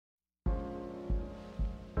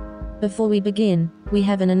Before we begin, we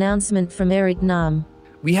have an announcement from Eric Nam.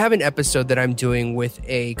 We have an episode that I'm doing with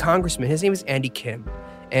a congressman. His name is Andy Kim.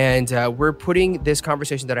 And we're putting this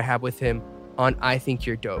conversation that I have with him on I Think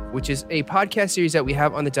You're Dope, which is a podcast series that we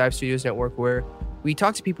have on the Dive Studios Network where we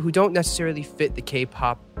talk to people who don't necessarily fit the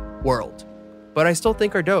K-pop world, but I still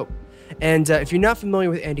think are dope. And if you're not familiar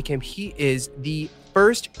with Andy Kim, he is the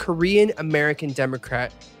first Korean American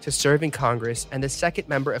Democrat to serve in Congress and the second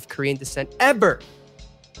member of Korean descent ever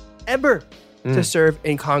to serve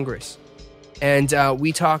in Congress. And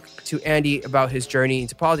we talk to Andy about his journey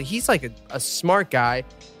into politics. He's like a smart guy.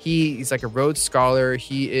 He's like a Rhodes Scholar.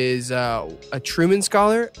 He is a Truman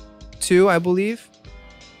Scholar, too, I believe.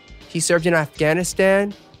 He served in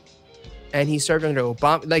Afghanistan, and he served under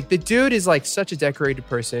Obama. Like, the dude is like such a decorated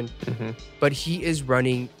person, but he is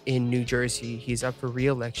running in New Jersey. He's up for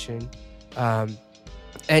re-election. And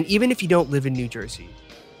even if you don't live in New Jersey,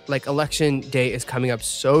 like, election day is coming up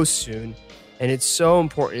so soon. And it's so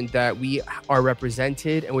important that we are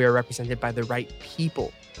represented and we are represented by the right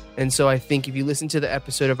people. And so I think if you listen to the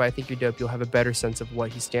episode of I Think You're Dope, you'll have a better sense of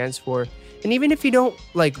what he stands for. And even if you don't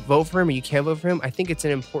like vote for him or you can't vote for him, I think it's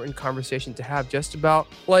an important conversation to have just about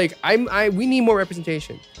like, we need more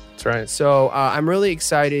representation. That's right. So I'm really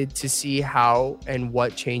excited to see how and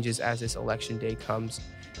what changes as this election day comes,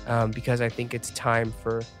 because I think it's time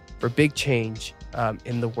for big change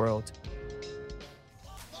in the world.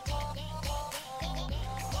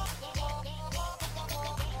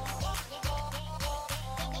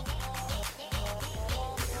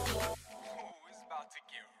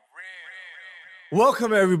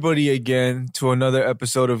 Welcome everybody again to another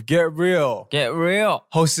episode of Get Real. Get Real.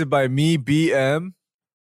 Hosted by me, BM,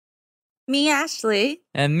 Me, Ashley.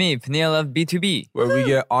 And me, Peniel of B2B. where we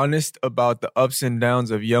get honest about the ups and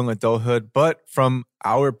downs of young adulthood, but from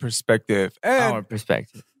our perspective. And Our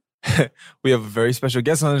perspective. we have a very special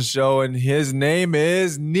guest on the show, and his name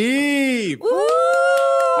is NIve. Woo!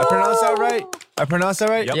 I pronounced that right?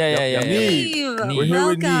 Yep, yeah. NIve. We're here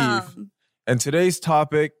with NIve. And today's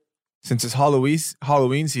topic, since it's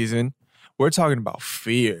Halloween season, we're talking about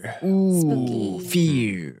fear. Ooh,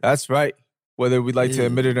 fear. That's right. Whether we'd like to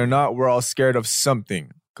admit it or not, we're all scared of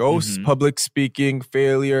something. Ghosts, public speaking,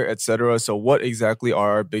 failure, etc. So what exactly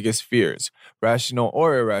are our biggest fears? Rational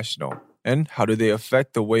or irrational? And how do they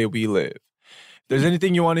affect the way we live? If there's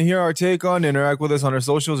anything you want to hear our take on, interact with us on our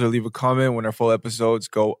socials or leave a comment when our full episodes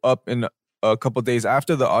go up in a couple days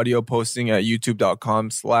after the audio posting at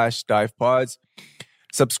youtube.com/divepods.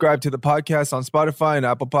 Subscribe to the podcast on Spotify and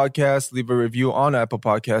Apple Podcasts. Leave a review on Apple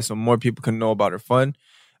Podcasts so more people can know about our fun.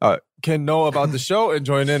 Can know about the show and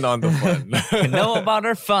join in on the fun. Can know about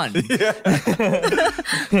our fun.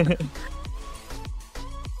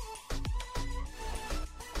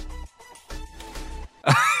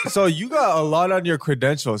 So you got a lot on your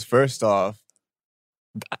credentials, first off.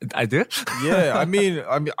 I do? Yeah, I mean,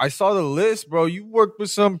 I saw the list, bro. You worked with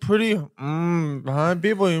some pretty high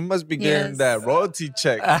people. You must be getting that royalty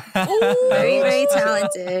check. Very, very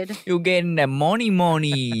talented. You getting the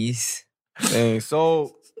monies. Dang,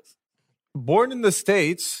 so born in the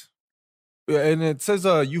States, and it says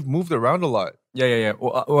you've moved around a lot. Yeah.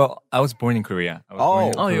 Well, I was born in Korea. You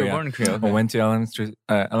were born in Korea. Okay. I went to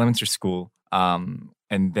elementary school.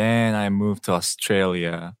 And then I moved to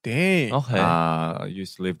Australia. Dang. Okay. I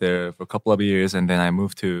used to live there for a couple of years, and then I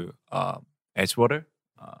moved to Edgewater.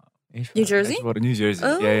 New Jersey? Edgewater, New Jersey.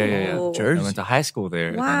 Oh. Yeah. Jersey. I went to high school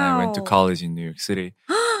there. Then I went to Wow. college in New York City.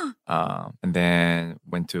 And then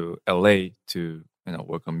went to LA to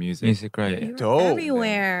work on music. Music, right. Yeah. You're Dope.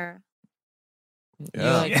 everywhere.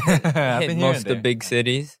 Yeah. You I've hit been most of the here big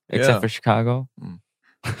cities, Yeah. except for Chicago.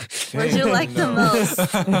 Where'd you like the No. most?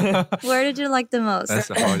 Where did you like the most? That's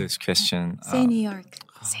the hardest question. Say New York.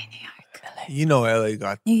 Say New York. You know LA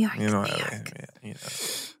got New York. you know New LA. York. Yeah, you know.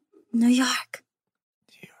 New York.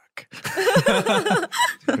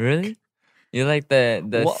 Really? You like the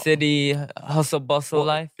Well- city hustle bustle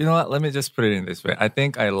life? You know what? Let me just put it in this way. I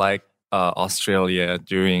think I like Australia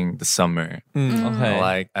during the summer.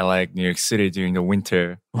 Okay. I like New York City during the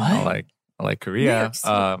winter. What? I like Korea York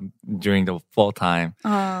City. during the fall time.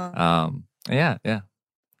 Yeah.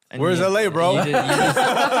 And Where's you- LA, bro? you just-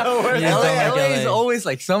 Where's you just don't like LA is LA. always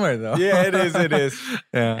like summer though. Yeah, it is.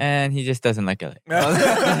 Yeah. And he just doesn't like LA.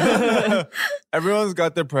 Everyone's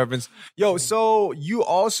got their preference. Yo, so you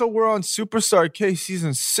also were on Superstar K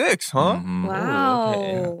season 6, huh? Mhm. Wow.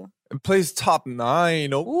 okay. It plays top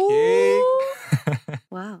 9. Okay.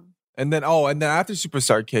 Wow. And then after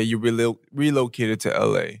Superstar K, you relocated to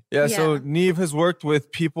LA. Yeah, so Yeah. NIve has worked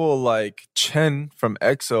with people like Chen from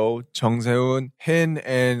EXO, Jung Se-eun, Hin,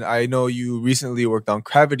 and I know you recently worked on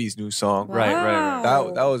Gravity's new song. Right, right,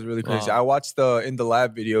 right. That was really crazy. Wow. I watched the In the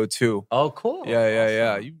Lab video too. Oh, cool.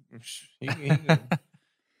 Yeah.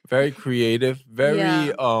 Very creative, very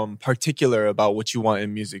Yeah. particular about what you want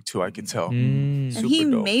in music too. I can tell. Mm. And he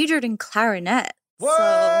Super dope. majored in clarinet. What?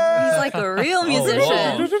 So he's like a real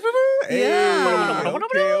musician. Hey, Yeah.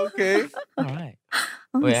 Okay. All right.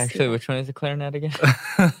 Oh, Wait, so- actually, which one is the clarinet again?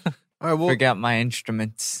 All right. Well, Forgot my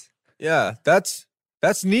instruments. yeah, that's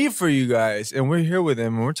NIve for you guys, and we're here with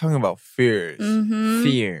him, and we're talking about fears. Mhm.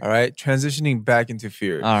 Fear. All right, transitioning back into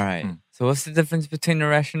fears. All right. So what's the difference between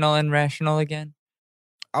irrational and rational again?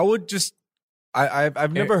 I would just,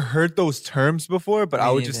 I've never heard those terms before, but Me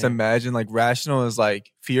I would just neither. imagine like rational is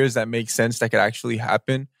like fears that make sense that could actually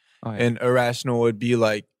happen, Oh, yeah. and irrational would be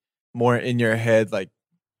like more in your head, like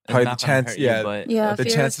It's probably the not gonna chance, hurt you, yeah, but Yeah, the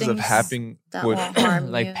fear of chances of things happening that would. won't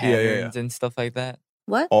harm like you. patterns Yeah. and stuff like that.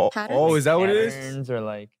 What? Oh, Patterns? oh, is that what it is? Patterns or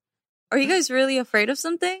like Are you guys really afraid of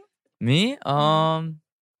something? me?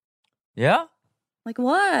 Yeah, Like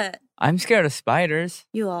what? I'm scared of spiders.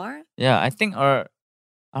 You are? Yeah, I think, or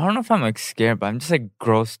I don't know if I'm like scared, but I'm just like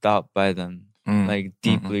grossed out by them, Mm. like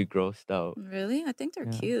deeply grossed out. Really? I think they're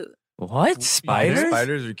Yeah. cute. What spiders?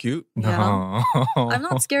 Spiders are cute. Yeah. No. I'm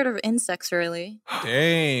not scared of insects really.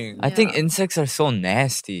 Dang. I think Yeah. insects are so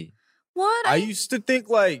nasty. What? I used to think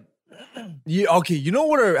like, yeah, okay, you know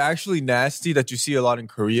what are actually nasty that you see a lot in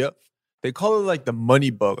Korea? They call it like the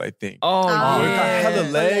money bug, I think. Oh, Oh, Where it got yeah. hella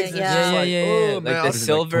legs. And Yeah. it's just Yeah, like, yeah, oh, yeah. man, Like I the was like,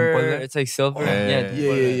 silver. 돈벌레? It's like silver. Yeah.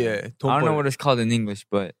 Yeah, yeah. I don't know what it's called in English,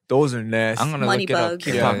 but Those are nasty. I'm gonna Money look it up. bug.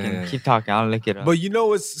 Keep Yeah, talking. yeah. Keep talking. I'll look it up. But you know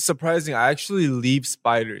what's surprising? I actually leave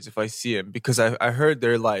spiders if I see them because I heard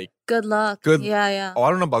they're like, Good luck. Good- Yeah. oh, I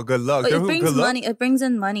don't know about good luck. But They're it who- brings good luck? money. It brings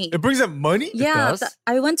in money. It brings them money? Yeah, does?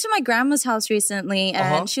 I went to my grandma's house recently,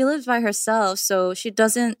 and Uh-huh. she lives by herself, so she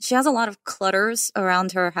has a lot of clutters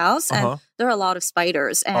around her house, Uh-huh. and there are a lot of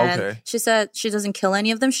spiders. And Okay. she said she doesn't kill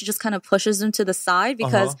any of them; she just kind of pushes them to the side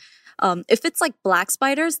because. Uh-huh. If it's like black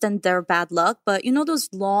spiders, then they're bad luck. But you know those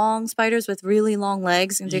long spiders with really long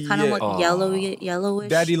legs, and they kind of Yeah. look yellowish.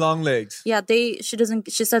 Daddy long legs. Yeah,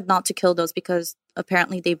 she said not to kill those because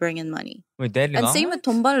apparently they bring in money. Wait, daddy And long same with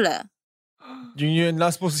legs? 돈벌레. You're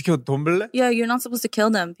not supposed to kill 돈벌레? Yeah, you're not supposed to kill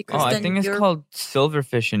them because Oh, then I think it's you're called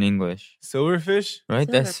silverfish in English, Silverfish? right?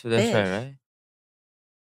 That's right, Silverfish. right?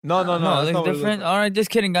 No, No, that's it's not what it different. looks All right, just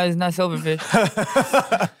kidding, guys. It's not silverfish.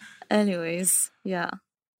 like. Anyways, yeah.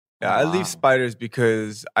 Yeah, I Wow. leave spiders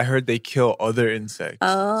because I heard they kill other insects.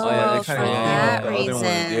 Oh, yeah, they for kinda- that the other reason.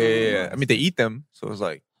 ones. Yeah. I mean, they eat them, so it's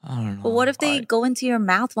like, I don't know. But what if they Why? go into your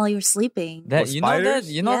mouth while you're sleeping? that? What, You know that?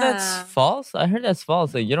 spiders? You know Yeah. that's false. I heard that's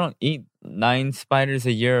false. Like you don't eat 9 spiders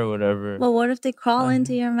a year or whatever. Well, what if they crawl Uh-huh.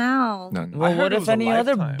 into your mouth? No, no. Well, I heard what it if was a any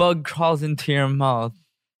other lifetime. bug crawls into your mouth?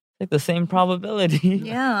 Like the same probability.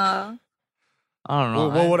 Yeah. I don't know.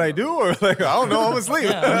 what would I do? Or like, I don't know, I'm asleep.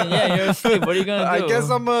 Yeah, I mean, yeah, you're asleep. What are you gonna I do? guess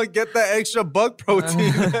I'm gonna get that extra bug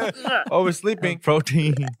protein over sleeping.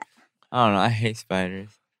 Protein. I don't know. I hate spiders.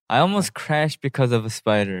 I almost crashed because of a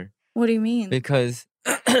spider. What do you mean? Because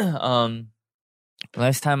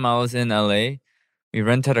last time I was in LA, we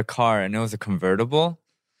rented a car and it was a convertible.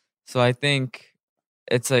 So I think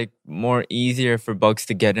it's like more easier for bugs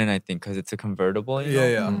to get in, I think, because it's a convertible. You know?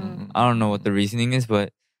 Yeah. Mhm. I don't know what the reasoning is,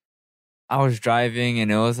 but I was driving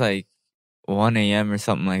and it was like 1 a.m. or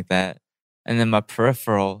something like that. And then my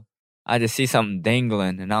peripheral, I just see something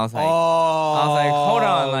dangling and I was like, hold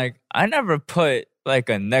on, like I never put like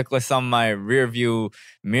a necklace on my rear view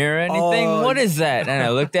mirror or anything. Oh. What is that? And I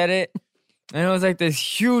looked at it and it was like this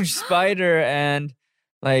huge spider and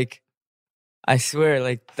like I swear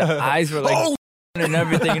like the eyes were like Oh. and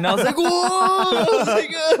everything and I was like, whoa!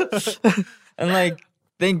 And like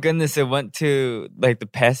thank goodness it went to like the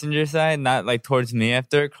passenger side, not like towards me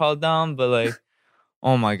after it crawled down, but like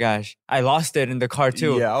oh my gosh, I lost it in the car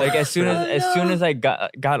too. Yeah, I like was as soon as Oh, as soon no. as I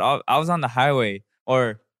got off, I was on the highway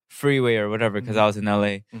or freeway or whatever because I was in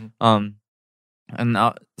LA. Mhm. And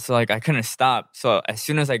so like I couldn't stop. So as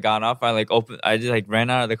soon as I got off, I just like ran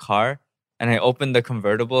out of the car and I opened the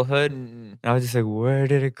convertible hood and I was just like, where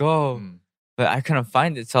did it go? Mm. But I couldn't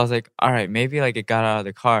find it. So I was like, all right, maybe like it got out of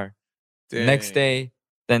the car. Next day,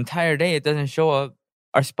 the entire day, it doesn't show up.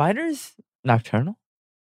 Are spiders nocturnal?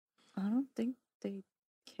 I don't think they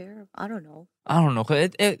care. I don't know. I don't know. 'Cause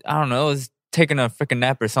I don't know. It was taking a freaking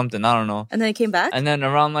nap or something. I don't know. And then it came back? And then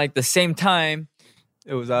around like the same time,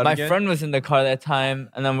 It was out my again? friend was in the car that time,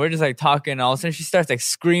 and then we're just like talking. And all of a sudden, she starts like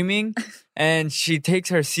screaming, and she takes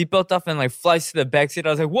her seatbelt off and like flies to the back seat. I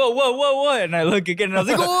was like, "Whoa, whoa, whoa, whoa!" And I look again, and I was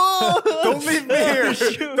like, "Whoa! Don't leave me here!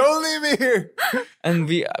 Shoot. Don't leave me here! And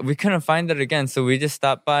we couldn't find it again, so we just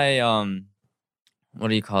stopped by what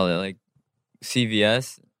do you call it, like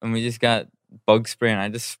CVS, and we just got bug spray, and I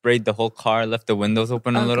just sprayed the whole car, left the windows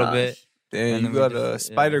open a Oh, little gosh. bit. Damn, And you then we got a just-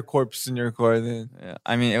 spider yeah. corpse in your car then. Yeah,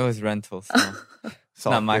 I mean, it was rental, so It's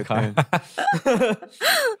all not my good car. then.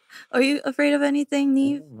 Are you afraid of anything,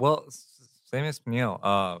 Neve? Well, same as Neil.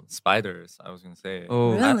 Spiders. I was gonna say.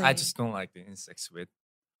 Oh. Really? I just don't like the insects with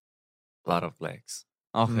a lot of legs.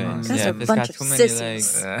 Okay, Mm. Guys yeah, are if a it's bunch got of too many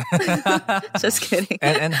sissies. legs. Just kidding.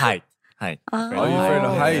 And height. Height. Oh. Are you afraid of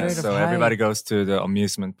Oh, heights? afraid of So everybody goes to the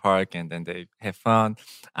amusement park and then they have fun.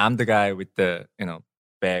 I'm the guy with the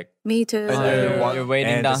bag. Me too. And You're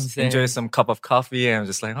waiting and just downstairs. enjoy some cup of coffee and I'm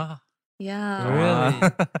just like, oh. Yeah.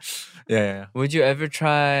 Really? Yeah. Would you ever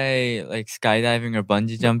try like skydiving or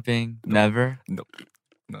bungee jumping? Never. No.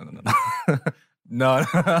 No.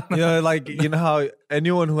 You know, like, you know how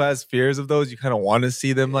anyone who has fears of those, you kind of want to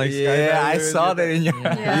see them like yeah, I skydivers? saw that in your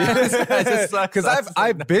Yeah. Because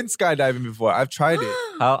I've been skydiving before. I've tried it.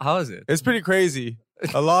 How is it? It's pretty crazy.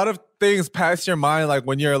 A lot of things pass your mind, like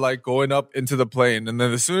when you're like going up into the plane, and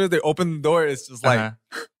then as soon as they open the door, it's just like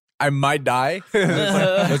Uh-huh. I might die.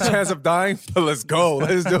 It's like, the chance of dying, but let's go,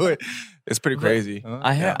 let's do it. It's pretty crazy.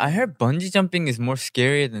 I heard bungee jumping is more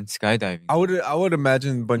scary than skydiving. I would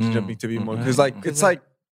imagine bungee jumping to be more because like Mm. it's like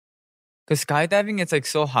Because skydiving, it's like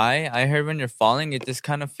so high. I heard when you're falling, it just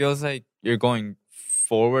kind of feels like you're going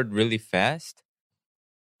forward really fast.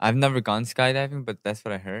 I've never gone skydiving, but that's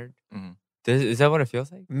what I heard. Mhm. Is that what it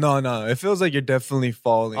feels like? no, it feels like you're definitely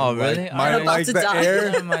falling. Oh, Like, really? my, I'm about like to the die.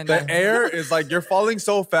 air, Never mind the that. air is like you're falling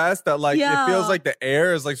so fast that like it feels Yeah. like the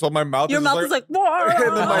air is like so my mouth Your is mouth just is like, and then my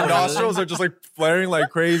Oh, really? nostrils are just like flaring like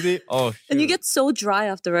crazy. Oh, and you shoot. get so dry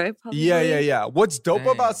after, right? Probably. Yeah. What's dope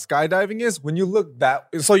about skydiving is when you look that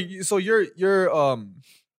so you're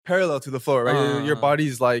parallel to the floor, right? Your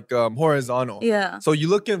body's like horizontal. Yeah. So you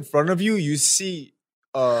look in front of you, you see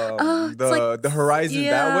it's like- the horizon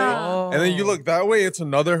that way. Yeah. And then you look that way, it's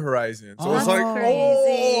another horizon. So it's Oh. like, That's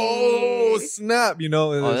oh, crazy. snap, you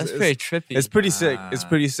know? Oh, that's pretty trippy. It's pretty sick. It's Ah.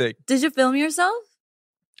 pretty sick. Did you film yourself?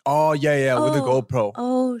 Oh, yeah, with the Oh. GoPro.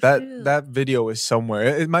 Oh, shoot. That video is somewhere.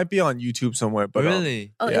 It might be on YouTube somewhere, but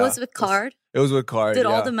Really? Oh, yeah, it was with card. it was with Card. Did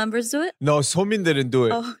all yeah. the members do it? No, Somin didn't do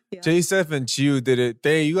it. Oh, yeah. J-Sef and Chiu did it.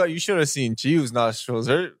 You should have seen Chiu's nostrils.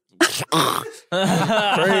 Crazy.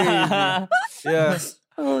 Yeah.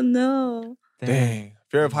 Oh no. Dang.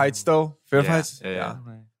 Fear of heights, though? Fear of Yeah, heights? yeah.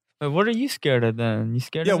 Wait, what are you scared of then? You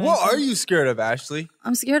scared Yeah, of what are anything? you scared of, Ashley?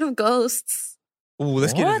 I'm scared of ghosts. Ooh,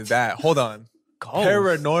 let's get into What? that. Hold on.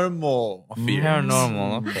 Paranormal fear.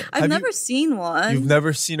 Paranormal. Okay. I've Have never seen one. You've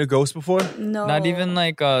never seen a ghost before? No. Not even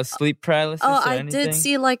like sleep paralysis Oh, or I anything? did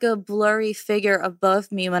see like a blurry figure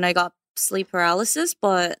above me when I got sleep paralysis,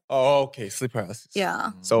 but Oh, okay. Sleep paralysis.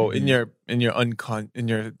 yeah. So in your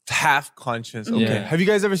half conscious. Okay. Yeah. Have you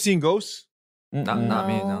guys ever seen ghosts? Not me,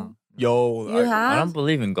 No. no. Yo, You I have? don't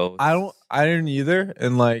believe in ghosts. I didn't either.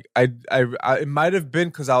 And like I it might have been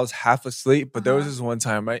because I was half asleep, but there was Uh-huh. this one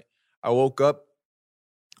time, right? I woke up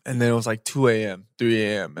and then it was like 2 a.m., 3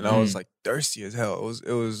 a.m. And I was like thirsty as hell. It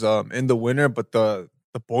was in the winter, but the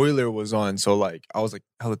boiler was on. So like I was like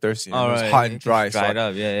hella thirsty. And All it was right, hot it and just dry. So dried I-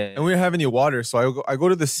 up. Yeah. and we didn't have any water. So I go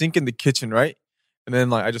to the sink in the kitchen, right? And then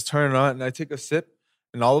like I just turn it on and I take a sip.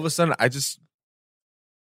 And all of a sudden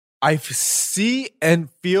I see and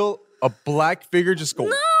feel a black figure just go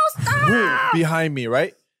whoop behind me,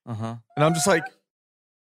 right? Uh-huh. And I'm just like,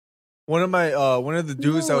 one of the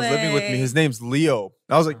dudes that was living with me, way. his name's Leo.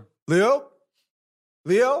 And I was like, Leo?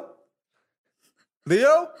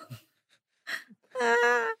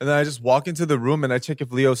 And then I just walk into the room and I check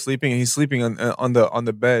if Leo's sleeping, and he's sleeping on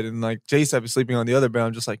the bed, and like J-Sep is sleeping on the other bed.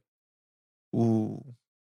 I'm just like, ooh,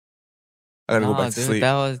 I gotta go back to dude, sleep.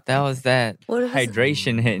 That was that What if it's-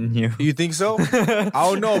 hydration hitting you. You think so? I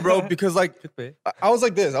don't know, bro, because like I was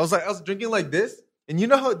like this. I was drinking like this, and you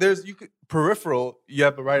know how peripheral, you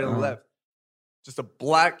have the right and the left. Just a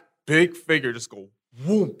black big figure just go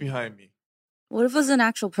whoop behind me. What if it was an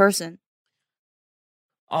actual person?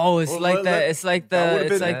 Oh, it's Well, like let- that. It's like that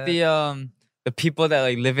would've it's been- like the people that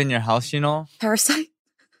like live in your house, you know? Parasite?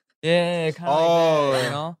 Yeah, kind of Oh. like that, you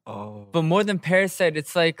know? Oh. But more than Parasite,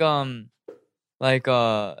 it's like you've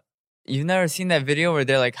never seen that video where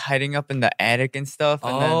they're like hiding up in the attic and stuff,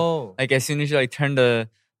 and then like as soon as you like turn the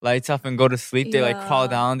lights off and go to sleep, they like crawl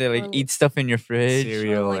Yeah. down, they like Or- eat stuff in your fridge.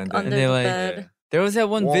 Cereal Or, like, and under then they the like- bed. There was that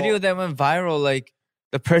one Whoa. video that went viral, like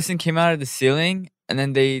the person came out of the ceiling and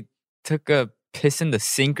then they took a piss in the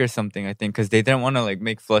sink or something, I think, because they didn't want to like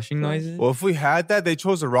make flushing noises. Well, if we had that, they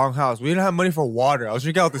chose the wrong house. We didn't have money for water. I was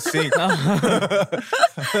drinking out the sink. I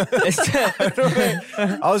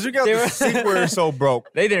was drinking out the sink. We were so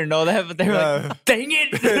broke. They didn't know that, but they were like, dang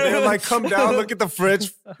it. They were like, come down, look at the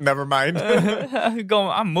fridge. Never mind.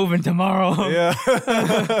 I'm moving tomorrow. Yeah.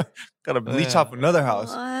 Gotta bleach off another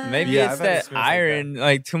house. Maybe Yeah, it's I've had that experience like iron,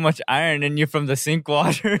 like too much iron in you from the sink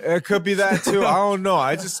water. It could be that too. I don't know.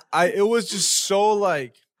 It was just so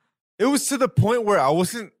like, it was to the point where I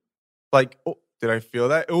wasn't like, oh, did I feel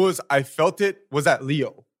that? I felt it was at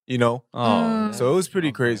Leo, you know? Oh, So it was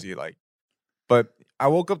pretty crazy. Like, but I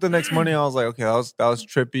woke up the next morning. I was like, okay, that was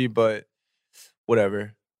trippy, but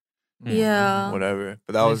whatever. Yeah. Whatever.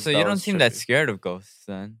 But that was, so that you don't was seem trippy. that scared of ghosts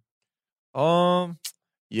then.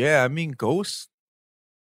 Yeah, I mean, ghosts.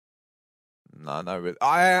 Nah, not really.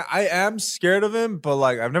 I am scared of him, but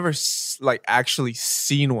like I've never like actually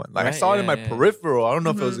seen one. Like I Right, saw it in my yeah. peripheral. I don't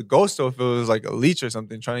know if it was a ghost or if it was like a leech or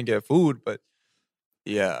something trying to get food. But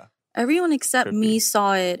yeah, Everyone except Could me be.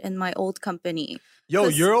 saw it in my old company. yo,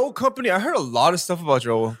 'Cause- your old company. I heard a lot of stuff about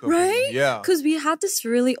your old company. Right? Yeah. Because we had this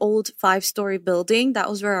really old 5-story building. That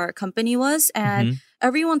was where our company was. And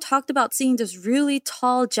everyone talked about seeing this really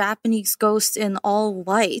tall Japanese ghost in all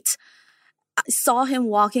white. I saw him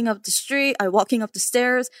walking up the street, walking up the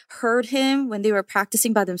stairs, heard him when they were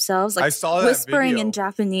practicing by themselves, like I saw that whispering video. in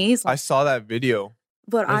Japanese. I saw that video.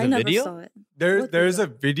 but There's I a never video? saw it. What There's a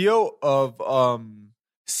video of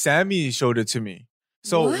Sammy showed it to me.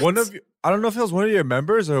 So What? one of you, I don't know if it was one of your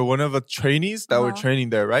members or one of the trainees that were Uh-huh. training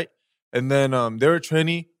there, right? And then they were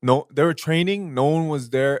training. No one was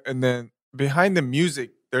there. And then behind the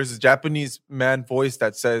music, there's a Japanese man voice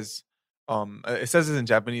that says, it says it in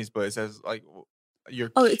Japanese, but it says like,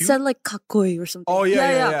 "You're Oh, cute." it said like kakoi or something. Oh,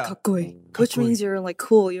 yeah. kakoi, which Kakoi. means you're like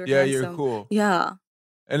cool. You're Yeah, handsome. you're cool. Yeah,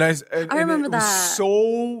 And I remember it was that.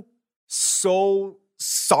 so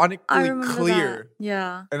sonically I remember clear. that.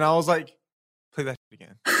 Yeah. And I was like, play that shit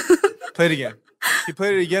again. Play it again. He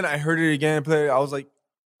played it again. I heard it again. Played it. I was like,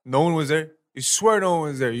 no one was there. You swear no one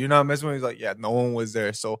was there. You're not messing with me. He's like, yeah, no one was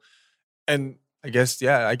there. So, and I guess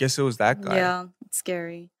it was that guy. Yeah, it's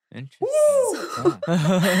scary. Interesting.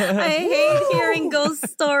 I hate hearing ghost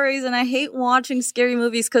stories and I hate watching scary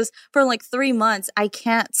movies because for like 3 months I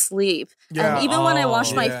can't sleep. Yeah. And even when I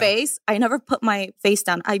wash my Yeah. face, I never put my face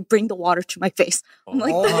down. I bring the water to my face. I'm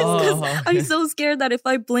like, Oh. this 'cause Oh, I'm okay. so scared that if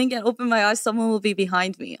I blink and open my eyes, someone will be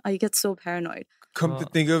behind me. I get so paranoid. Come to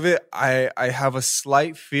think of it, I have a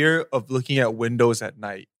slight fear of looking at windows at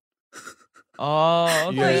night. Oh,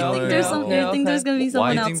 okay. Yeah, you think okay, there's some- okay, you think there's gonna be Why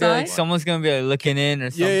someone you think that, like, outside? someone's gonna be like looking in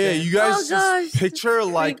or something? Yeah, you guys Oh, just gosh, picture it's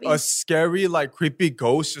like creepy. a scary, like creepy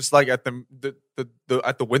ghost, just like at the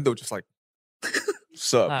at the window, just like,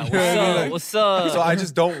 what's up? Ah, You know what I mean? Like, what's up? so I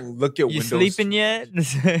just don't look at You windows. sleeping yet?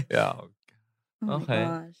 Yeah. Oh my Okay.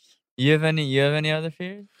 gosh. You have any other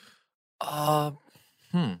fears? Are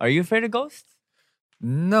you afraid of ghosts?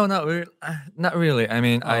 No, not really. Not really. I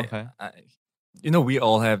mean, Oh, okay. we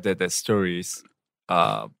all have that stories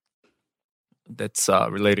that's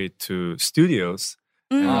related to studios.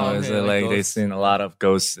 Mm. Oh, It's okay, like like they've ghosts. seen a lot of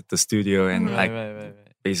ghosts at the studio and Mhm. like right.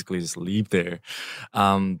 basically just leave there.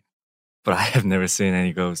 But I have never seen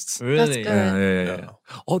any ghosts. Really? good. Yeah.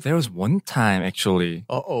 Oh, there was one time actually.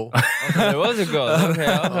 Uh-oh. Okay, there was a ghost.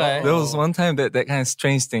 Okay. There was one time that kind of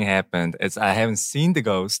strange thing happened. It's I haven't seen the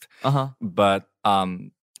ghost, but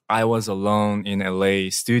I was alone in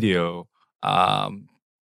LA studio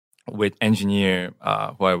with engineer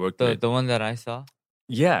who I worked with. The one that I saw.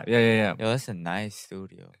 Yeah. Yo, that's a nice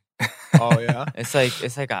studio. Oh yeah. It's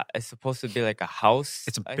supposed to be like a house.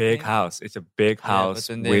 It's a I big think. house. It's a big but house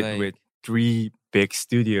then they, with 3 big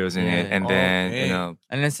studios in it, Yeah. and Oh, then dang.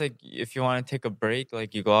 And it's like if you want to take a break,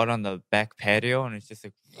 like you go out on the back patio, and it's just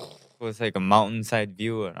like it was like a mountainside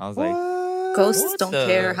view, and I was like, Ghosts What don't the-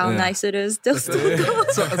 care how Yeah. nice it is. They'll still go.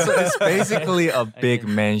 so it's basically a big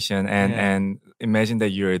Okay. mansion, and Yeah. and imagine that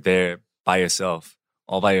you're there by yourself,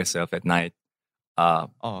 all by yourself at night,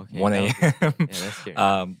 oh, okay, 1 that a.m. was- Yeah, that's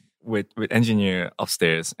scary. With engineer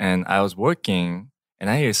upstairs, and I was working, and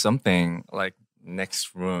I hear something like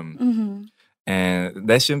next room, Mhm. and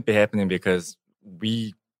that shouldn't be happening because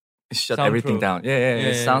we shut everything Soundproof. down. Yeah,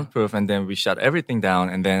 it's Yeah. soundproof, and then we shut everything down,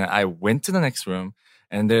 and then I went to the next room,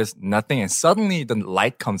 and there's nothing, and suddenly the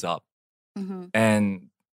light comes up, Mhm. and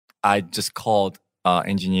I just called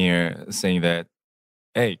engineer saying that,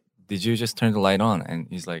 hey, did you just turn the light on? And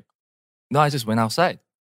he's like, no, I just went outside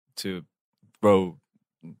to throw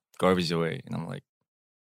garbage away, and I'm like,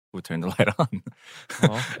 who turned the light on.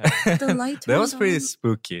 Oh, okay. The light That was turned pretty on.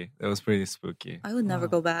 spooky. That was pretty spooky. I would never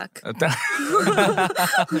go back. Well, never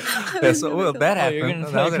that Oh, you're happened. gonna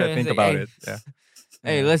Now tell that I your think parents, about like, it, yeah.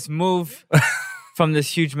 Hey, let's move from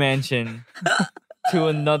this huge mansion to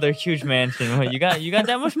another huge mansion. What, you got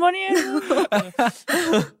that much money?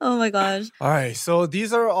 Oh my gosh. All right, so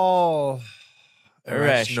these are all Irrational,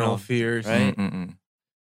 irrational fears. right?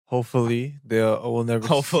 Hopefully, we'll never see a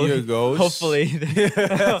Hopefully, ghost. hopefully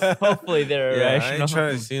they're Yeah, I irrational. ain't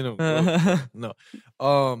trying to see them. No.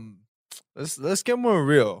 Let's get more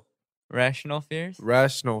real. Rational fears?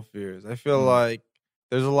 Rational fears. I feel like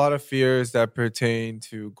there's a lot of fears that pertain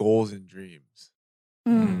to goals and dreams.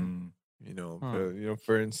 You know,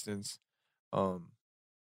 for instance,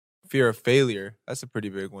 fear of failure. That's a pretty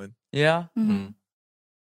big one. Yeah. Mhm.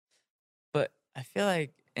 But I feel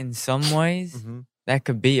like in some ways Mm-hmm. that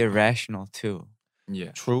could be irrational too.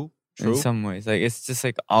 Yeah. True. In some ways. Like it's just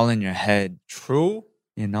like all in your head, True.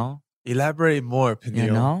 you know? Elaborate more, Peniel.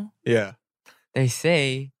 You know? Yeah. They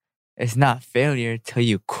say it's not failure till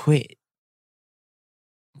you quit.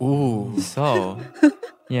 Ooh. So,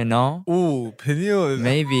 you know, Ooh, Peniel is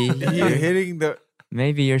maybe you're hitting the.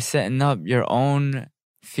 maybe you're setting up your own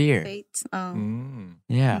fear. Fate. Yeah.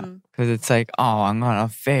 Mhm. Because it's like, oh, I'm going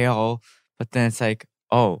to fail. But then it's like,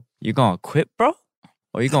 oh, you going to quit, bro?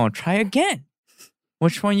 Or you going to try again?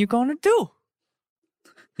 Which one you going to do?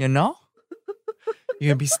 You know? You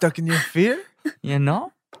gonna be stuck in your fear? You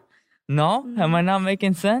know? No? Am I not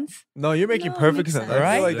making sense? No, you're making No, it perfect makes sense. sense. I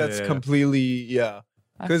Right? feel like Yeah, that's yeah. completely yeah.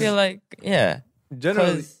 I 'Cause- feel like, yeah.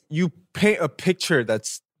 Generally, 'Cause- you paint a picture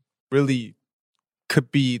that's really could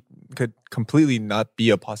completely not be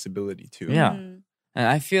a possibility too. Yeah. Mhm. And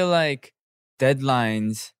I feel like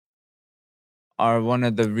deadlines are one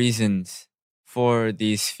of the reasons for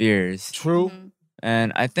these fears. True. Mhm.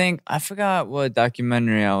 And I forgot what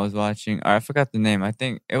documentary I was watching, or I forgot the name. I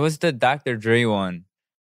think it was the Dr. Dre one.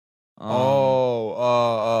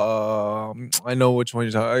 I know which one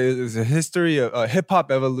you're talking. It's a history of hip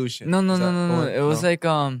hop evolution. No. Is that the one? It was like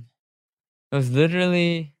it was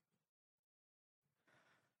literally.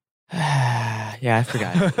 Yeah, I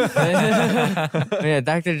forgot. But yeah,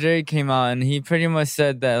 Dr. Dre came out and he pretty much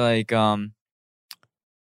said that like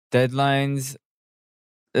deadlines.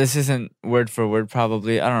 This isn't word for word,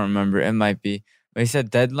 probably. I don't remember. It might be. But he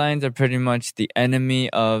said deadlines are pretty much the enemy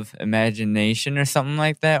of imagination or something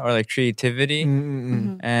like that, or like creativity.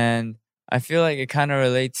 Mhm. And I feel like it kind of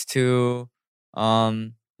relates to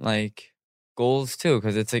like goals too,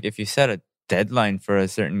 because it's like if you set a deadline for a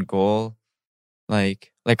certain goal,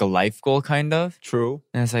 like a life goal kind of, True.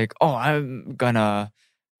 and it's like, oh, I'm gonna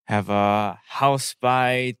have a house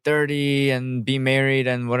by 30 and be married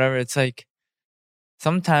and whatever. It's like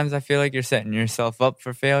sometimes I feel like you're setting yourself up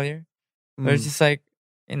for failure. But it's just like,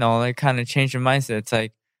 you know, like kind of change your mindset. It's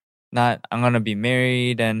like not I'm gonna be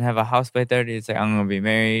married and have a house by 30. It's like I'm gonna be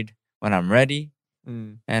married when I'm ready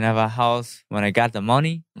and have a house when I got the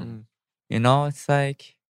money. You know, it's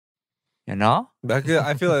like, you know? I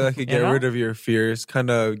feel like that could You get know? rid of your fears, kind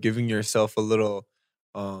of giving yourself a little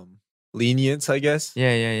lenience, I guess.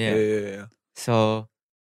 Yeah. So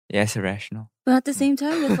yeah, it's irrational. But at the same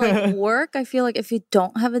time, with like work, I feel like if you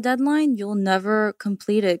don't have a deadline, you'll never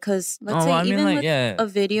complete it. Because let's say even with a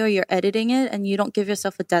video, you're editing it and you don't give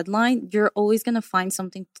yourself a deadline, you're always gonna find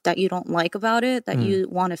something that you don't like about it that you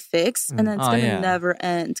want to fix, and then it's gonna never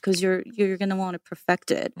end because you're gonna want to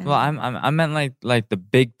perfect it. Well, I meant like the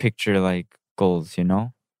big picture, like goals, you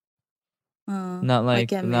know. Not like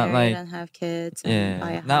get not married like and have kids. And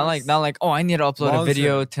buy a not house. like oh, I need to upload Long a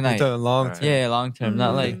video term. tonight. You're talking long term. Yeah, long term.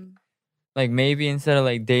 Not like maybe instead of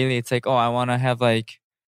like daily, it's like, oh, I want to have like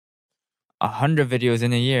 100 videos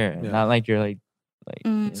in a year. Yeah. Not like you're like.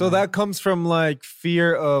 you So know. that comes from like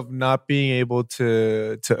fear of not being able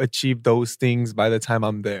to achieve those things by the time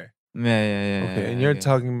I'm there. Yeah. Okay, and you're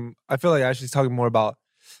talking. I feel like Ashley's talking more about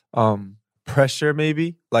pressure,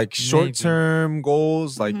 maybe like short term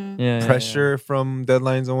goals, like pressure from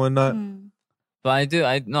deadlines and whatnot. But I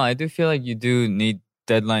do feel like you do need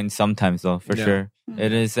deadlines sometimes, though, for sure.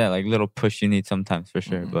 It is that like little push you need sometimes, for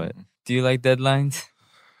sure. But do you like deadlines?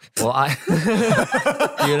 Well, Do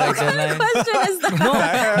you like deadlines? Question is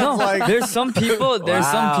that? No. Like- There's some people. There's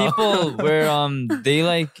some people where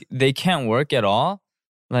they can't work at all.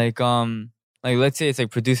 Like let's say it's like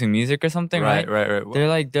producing music or something, right? Right.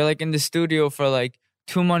 They're like in the studio for like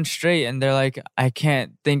 2 months straight, and they're like, I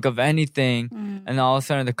can't think of anything. And all of a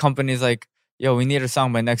sudden, the company's like, yo, we need a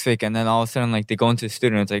song by next week. And then all of a sudden, like they go into the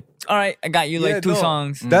studio, and it's like, all right, I got you like two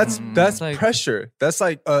songs. That's like- pressure. That's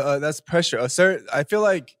like that's pressure. I feel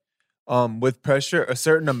like with pressure, a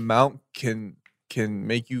certain amount can can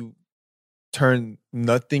make you turn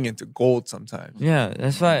nothing into gold sometimes. Yeah,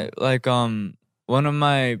 that's why like one of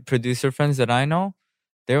my producer friends that I know,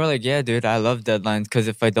 they were like, yeah, dude, I love deadlines because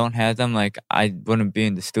if I don't have them, like I wouldn't be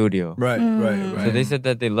in the studio. Right. So they said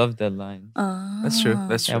that they love deadlines. That's true.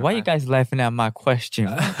 That's true. Yeah, why are you guys laughing at my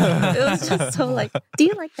question? It was just so like, do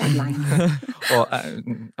you like deadlines? Well,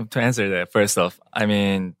 to answer that, first off, I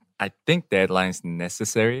mean, I think deadlines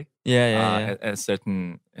necessary. Yeah. At a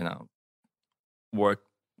certain, work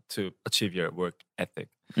to achieve your work ethic.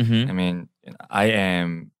 Mm-hmm. I mean, I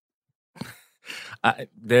am.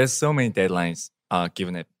 There's so many deadlines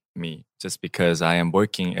given at me just because I am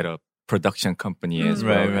working at a production company as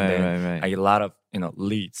well. Right. I get a lot of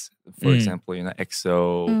leads. For example,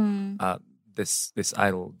 EXO, this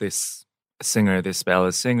idol, this singer, this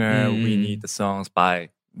ballad singer. We need the songs by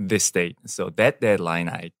this date. So that deadline,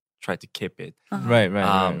 I try to keep it. Right.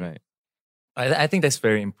 I think that's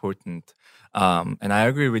very important. And I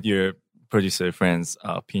agree with your producer friend's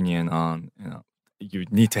opinion on, you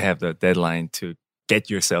need to have the deadline to get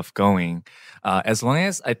yourself going. As long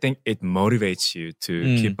as I think it motivates you to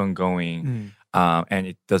keep on going and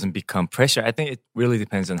it doesn't become pressure. I think it really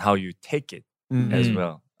depends on how you take it as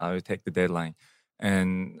well, how you take the deadline.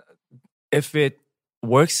 And if it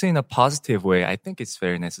works in a positive way, I think it's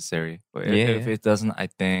very necessary. But if it doesn't, I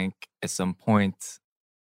think at some point,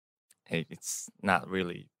 hey,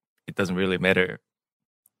 it doesn't really matter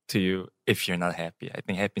to you if you're not happy. I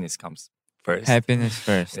think happiness comes first. Happiness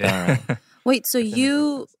first. All right. Wait, so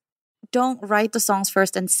you don't write the songs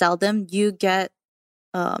first and sell them? You get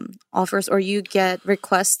offers or you get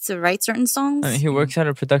requests to write certain songs? He works at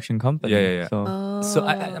a production company. Yeah. So,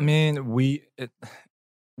 I mean, we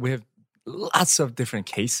have lots of different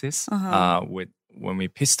cases with when we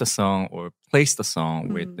pitch the song or place the song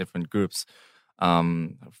with different groups.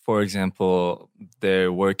 For example,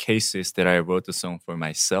 there were cases that I wrote the song for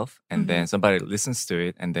myself, and then somebody listens to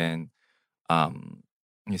it, and then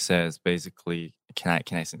he says basically, "Can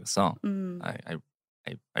I sing the song?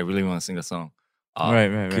 I really want to sing the song."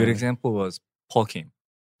 Right. Good example was Paul Kim.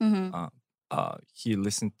 Mm-hmm. He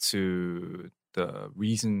listened to the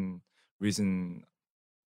reason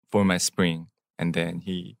for my spring, and then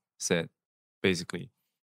he said, basically,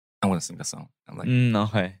 "I want to sing the song." I'm like,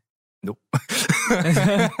 okay. Nope.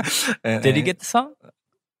 Did he get the song?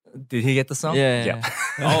 Did he get the song? Yeah.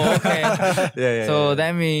 Oh, okay. Yeah. So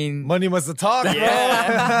that means Money must have talked.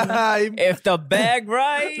 Yeah. If the bag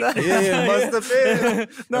right. Yeah, it must have been.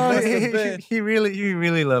 No, he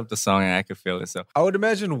really loved the song, and I could feel it. So I would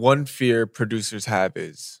imagine one fear producers have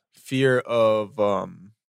is fear of,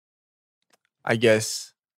 I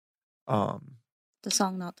guess, The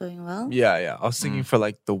song not doing well? yeah. I was thinking for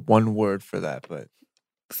like the one word for that, but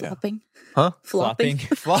Flopping? huh? Flopping?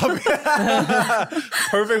 Flopping.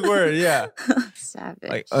 Perfect word. Yeah. Savage.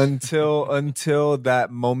 Like until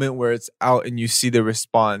that moment where it's out and you see the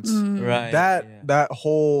response. Right. That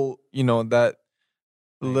whole, that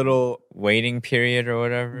little waiting period or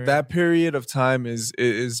whatever. that period of time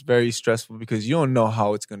is very stressful because you don't know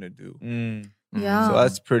how it's gonna do. Yeah. So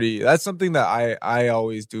that's something that I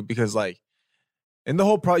always do because like in the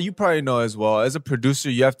whole you probably know as well, as a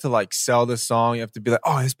producer, you have to like sell the song. You have to be like,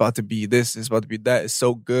 oh, it's about to be this, it's about to be that. It's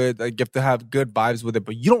so good. Like you have to have good vibes with it,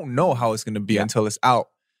 but you don't know how it's gonna be until it's out.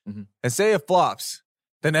 And say it flops,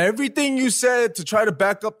 then everything you said to try to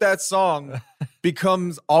back up that song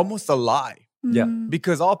becomes almost a lie. Yeah.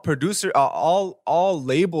 Because all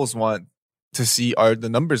labels want to see are the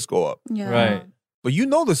numbers go up. Yeah. Right. But you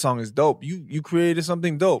know the song is dope. You created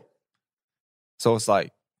something dope. So it's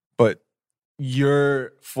like, but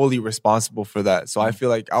you're fully responsible for that. So I feel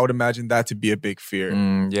like I would imagine that to be a big fear.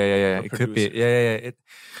 Yeah. It could be. Yeah.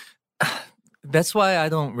 That's why I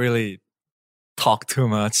don't really talk too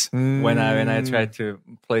much when I try to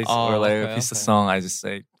place or like a piece of song. I just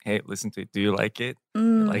say, hey, listen to it. Do you like it? He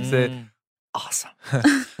likes it. Awesome.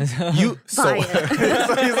 You're pretty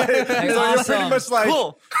much like,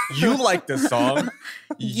 cool. You like the song.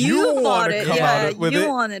 You want bought to it. come Yeah, out with you it.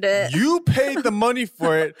 wanted it. You paid the money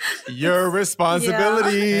for it. Your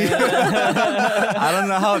responsibility. I don't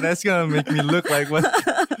know how that's gonna make me look like what.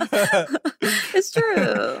 It's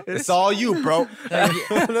true. It's all you, bro.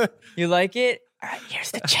 You like it? All right,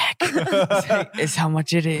 here's the check. It's how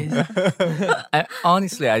much it is.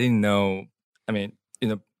 Honestly, I didn't know. I mean,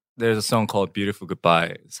 there's a song called "Beautiful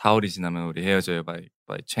Goodbye." It's "사월이 지나면 우리 헤어져요"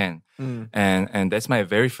 by Chen, and that's my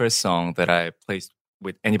very first song that I placed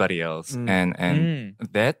with anybody else, and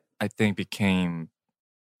that I think became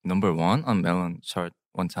number 1 on Melon chart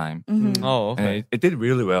one time. Oh, okay. And it did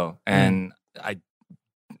really well, and I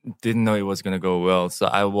didn't know it was gonna go well. So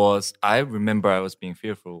I remember I was being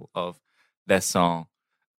fearful of that song.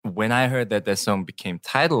 When I heard that song became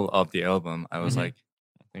title of the album, I was like,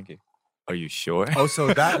 Thank you. "Are you sure?" Oh,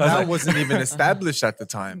 so that wasn't even established at the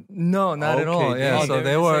time. No, not at all. Okay, Yeah, dang. so they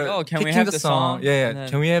they were just were like, "Oh, can we picking have the the song? song?" Yeah, And then-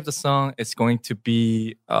 can we have the song? It's going to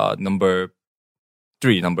be number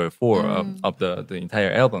 3, number 4 of the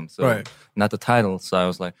entire album. So Right. not the title. So I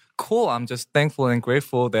was like, cool. I'm just thankful and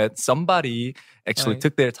grateful that somebody actually Right.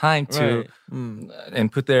 took their time to Right.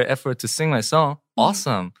 and put their effort to sing my song.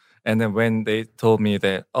 Awesome. And then when they told me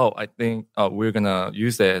that, I think we're gonna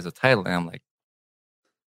use that as a title, and I'm like,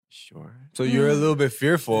 sure. So you're a little bit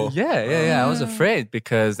fearful. Yeah. I was afraid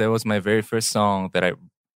because that was my very first song that I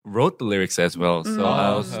wrote the lyrics as well. So I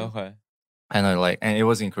was, okay. and it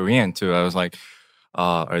was in Korean too. I was like,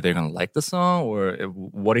 are they gonna like the song, or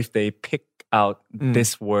what if they pick out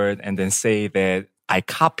this word and then say that I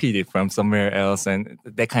copied it from somewhere else? And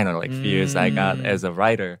that kind of like fears I got as a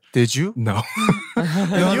writer. Did you? No. You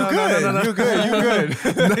good.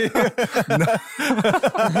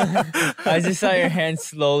 I just saw your hand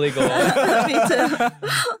slowly go up. Me too.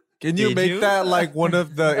 Can you Did make you? that like one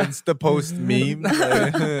of the Insta post memes?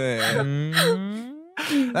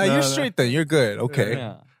 You're straight then. You're good. Okay.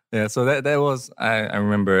 Yeah. Yeah, so that was I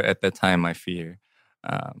remember at that time my fear.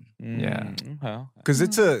 Yeah. Okay.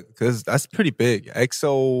 Because that's pretty big.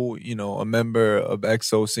 EXO, a member of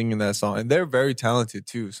EXO singing that song, and they're very talented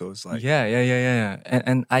too. So it's like, Yeah.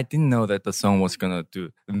 And I didn't know that the song was gonna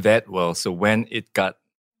do that well. So when it got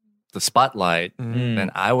the spotlight,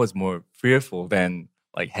 then I was more fearful than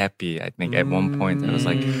like happy. I think at one point I was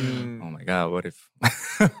like, oh my god, what if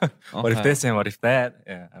what if Okay. this and what if that?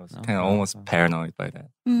 Yeah, I was kind of almost paranoid by that.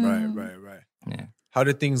 right. Yeah. How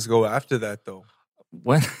did things go after that though?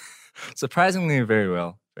 When surprisingly very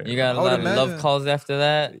well. You got a I would lot of love imagine. calls after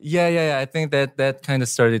that. Yeah. I think that kind of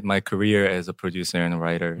started my career as a producer and a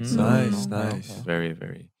writer. So Nice. very,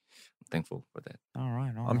 very thankful for that. All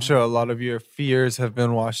right. I'm sure a lot of your fears have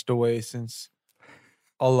been washed away since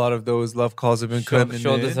a lot of those love calls have been coming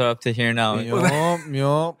Shoulders in. are up to here now.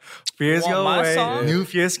 Yup. Fears Want go my away, song? new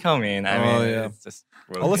fears coming. I Oh, mean, yeah. it's just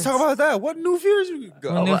Oh, let's talk about that. What new fears you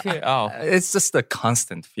got? What new fear? Oh. It's just a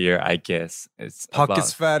constant fear, I guess. It's Pockets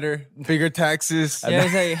about- fatter, bigger taxes. Yeah,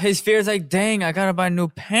 he's like, his fear is like, dang, I gotta buy new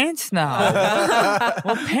pants now.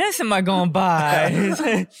 What pants am I gonna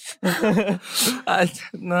buy?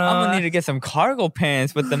 No, I'm gonna need to get some cargo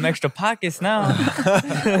pants with them extra pockets now.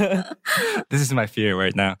 this is my fear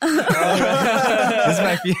right now. This is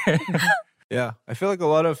my fear. Yeah, I feel like a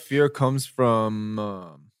lot of fear comes from,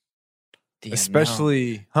 The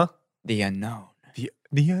especially, the unknown.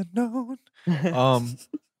 the unknown.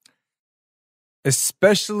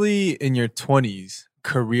 Especially in your 20s,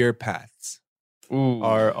 career paths Ooh,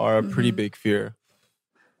 are a pretty big fear.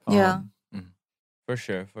 Yeah. for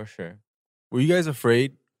sure. Were you guys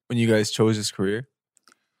afraid when you guys chose this career?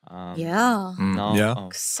 Yeah. No. Yeah. Oh.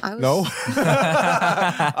 'Cause I was, No.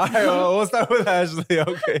 All right, we'll start with Ashley.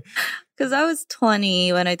 Okay. Because I was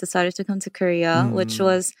 20 when I decided to come to Korea, which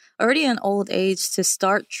was already an old age to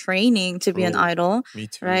start training to be an idol, Me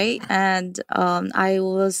too. right? And I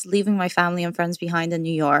was leaving my family and friends behind in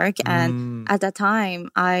New York. And at that time,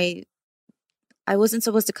 I wasn't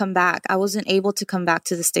supposed to come back. I wasn't able to come back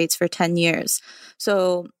to the States for 10 years.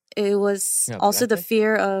 So it was Yeah, also the black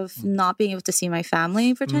fear of not being able to see my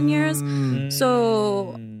family for 10 years.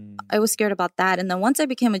 So I was scared about that. And then once I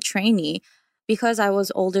became a trainee, because I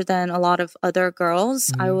was older than a lot of other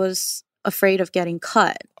girls, I was afraid of getting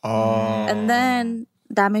cut. Oh. And then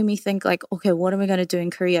that made me think like, okay, what am I going to do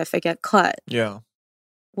in Korea if I get cut? Yeah,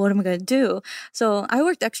 What am I going to do? So I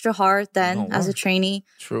worked extra hard then as a trainee.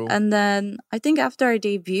 true. And then I think after I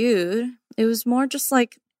debuted, it was more just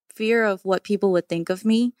like fear of what people would think of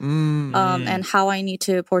me and how I need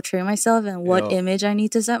to portray myself and what Yeah. image I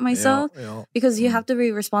need to set myself. Yeah. Because you have to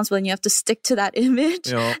be responsible and you have to stick to that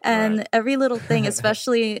image. Yeah. And every little thing,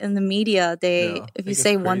 especially in the media, Yeah, if it you gets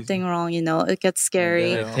say one crazy. thing wrong, it gets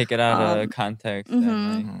scary. Yeah. Take it out of context. and,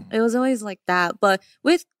 like, It was always like that. But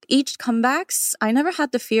with each comebacks, I never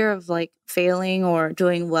had the fear of like failing or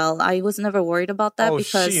doing well. I was never worried about that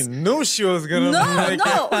because she knew she was gonna make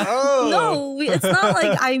no, it. Oh. no, it's not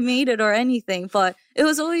like I made it or anything, but it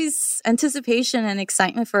was always anticipation and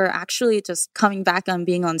excitement for actually just coming back and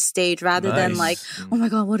being on stage rather than like, oh my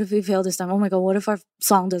God, what if we fail this time? Oh my God, what if our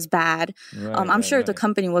song does bad? I'm sure the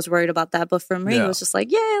company was worried about that, but for me, it was just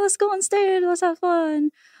like, yay, let's go on stage, let's have fun.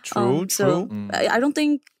 True. So I don't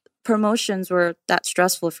think promotions were that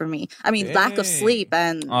stressful for me. I mean, lack of sleep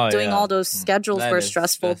and doing all those schedules That were is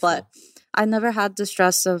stressful, but I never had the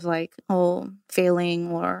stress of like,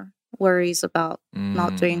 failing or worries about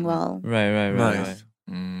not doing well. Right. Nice.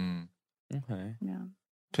 Okay. Yeah.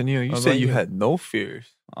 Peniel, you What said about you you? had no fears.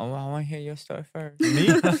 I want to hear your story first. Me?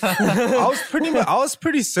 I was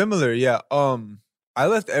pretty similar. Yeah. I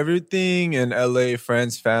left everything in LA,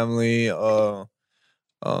 friends, family, a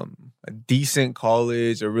decent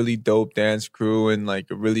college, a really dope dance crew, and like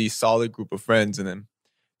a really solid group of friends, and then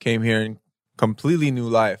came here and completely new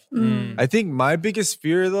life. I think my biggest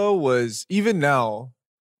fear though was, even now,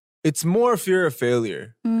 it's more fear of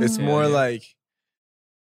failure. It's more like,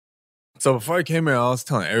 so before I came here, I was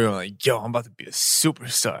telling everyone like, yo, I'm about to be a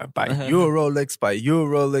superstar. Buy you a Rolex, buy you a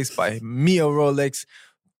Rolex, buy me a Rolex,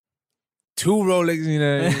 2 Rolex, you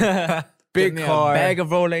know, big Give me car, a bag of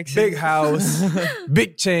Rolex, big house,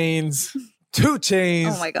 big chains, 2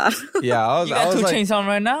 chains. Oh my god. Yeah, I was, You I got was 2 like, chains on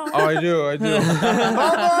right now. Oh, I do.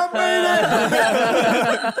 Mama,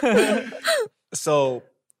 I made it. So,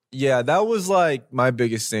 yeah, that was like my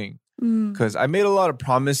biggest thing. Because I made a lot of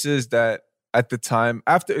promises that at the time,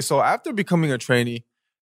 after becoming a trainee,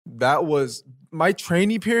 that was my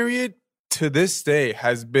trainee period to this day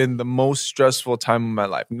has been the most stressful time of my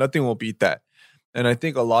life. Nothing will beat that. And I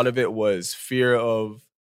think a lot of it was fear of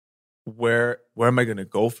where am I going to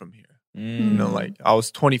go from here? You know, like I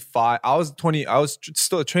was 25. I was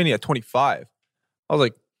still a trainee at 25. I was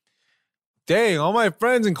like, dang, all my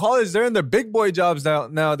friends in college, they're in their big boy jobs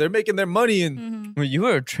now. They're making their money. And Wait, you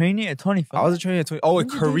were a trainee at 25? I was a trainee at 20. Oh, a When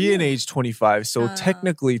did you Korean debut? age 25. So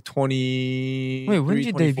technically 20. Wait, when did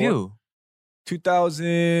you debut?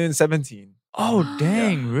 2017. Oh,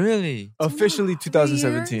 dang, really? Officially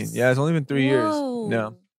 2017. years? Yeah, it's only been 3 years. Whoa. Yeah.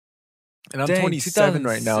 And I'm Dang, 27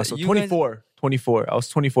 right now. So 2000 24. 24. I was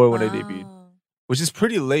 24 when I Wow. debuted, which is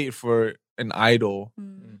pretty late for an idol.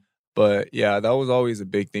 Mm. But yeah, that was always a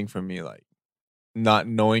big thing for me. Like not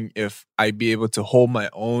knowing if I'd be able to hold my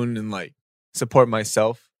own and like support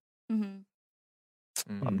myself. Mhm.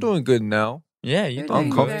 I'm doing good now. Yeah, you're You're doing I'm doing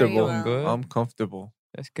good. comfortable. very Doing good. I'm comfortable.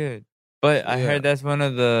 That's good. But I Yeah. heard that's one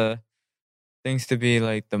of the things to be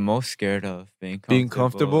like the most scared of, being comfortable. Being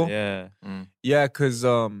comfortable? Yeah. Yeah, cause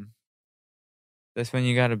That's when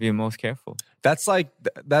you got to be most careful. that's like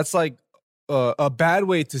a bad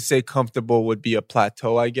way to say comfortable would be a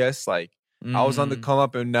plateau, I guess. Like I was on the come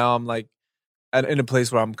up and now I'm like in a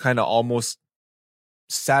place where I'm kind of almost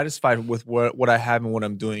satisfied with what I have and what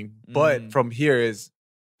I'm doing. But from here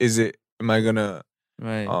am I gonna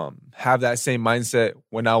Right. have that same mindset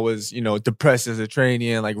when I was, depressed as a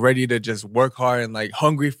trainee and like ready to just work hard and like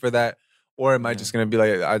hungry for that? Or am I just gonna be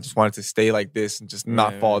like, I just wanted to stay like this and just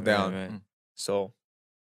not fall down? Right. So,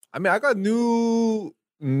 I mean, I got new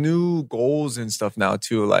goals and stuff now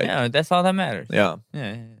too. Like, Yeah, that's all that matters. yeah. Yeah.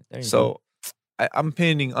 There you go. So, I'm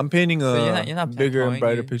painting a So you're not bigger and plateauing,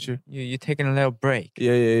 brighter you- picture. You're taking a little break.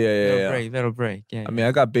 Yeah. Little break. Yeah. I mean,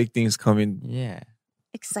 I got big things coming yeah.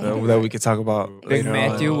 Excited. that we could talk about Big later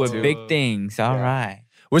Matthew on, with too. big things. All right.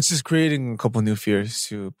 Which is creating a couple new fears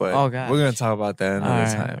too. But Oh, gosh. we're gonna talk about that another All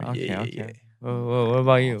right. time. Okay. Yeah. Okay. What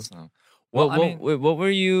about you? Awesome. What Well, I mean, what were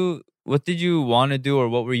you? What did you want to do, or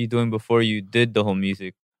what were you doing before you did the whole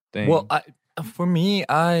music thing? well, for me,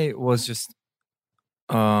 I was just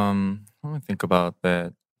let me think about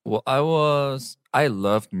that. Well, I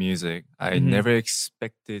loved music. I Mhm. never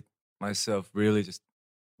expected myself really just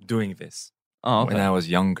doing this oh, okay. when I was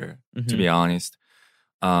younger, to be Mhm. honest.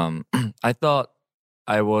 I thought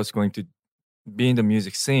I was going to be in the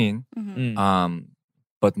music scene, Mhm.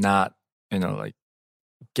 but not, like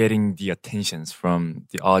getting the attentions from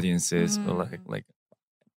the audiences or like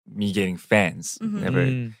me getting fans. Mhm. Never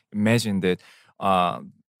imagined it.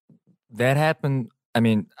 That happened. I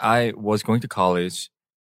mean, I was going to college,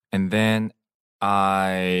 and then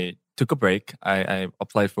I took a break. I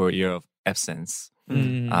applied for a year of absence.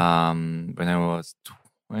 Mm. When I was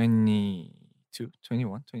 22,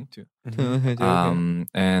 21, 22. Okay.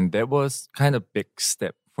 And that was kind of big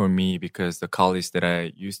step for me because the college that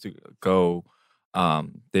I used to go,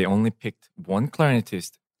 they only picked one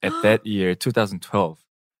clarinetist at that year, 2012.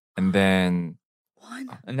 And then, One.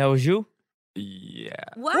 And that was you? yeah,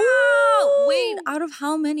 Wow. Wait, out of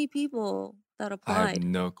how many people that I have applied?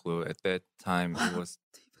 no clue. At that time, it was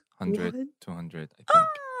 100, What? 200, I think.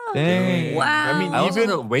 Dang. Wow. I mean, I was on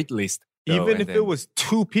even- a wait list. though, Even and if it then- was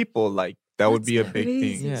 2 people, like that would That's be a big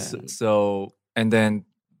crazy. thing. Yeah. So and then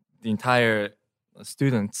the entire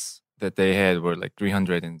students that they had were like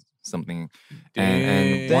 300 and something,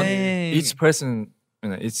 and Dang. each person,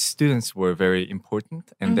 each students were very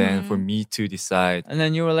important. And then for me to decide, And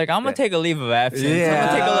then you were like, I'm gonna take a leave of absence. I'm yeah,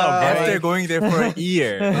 gonna take a little break. after going there for a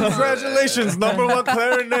year. Congratulations, number 1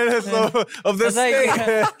 clarinetist of the It's like,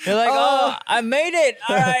 state. you're like, oh, I made it.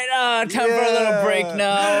 All right, time for a little break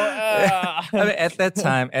now. I mean, at that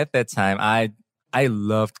time, I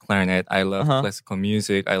loved clarinet. I loved classical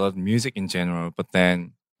music. I loved music in general. But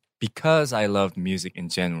then, because I loved music in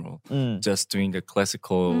general, just doing the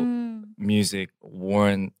classical music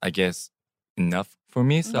weren't, I guess, enough for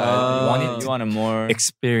me. So I wanted you wanted more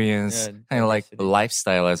experience, kind of like a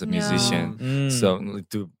lifestyle as a musician. So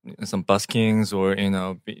do some buskings, or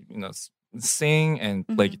sing and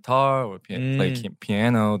play guitar, or play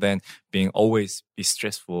piano. Then always be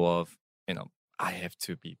stressful of I have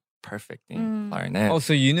to be perfect in clarinet. Oh,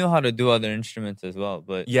 so you knew how to do other instruments as well,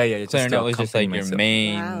 but clarinet was just like your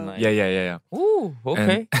main. Wow. Like, Yeah. Ooh,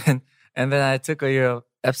 okay. And then I took a year of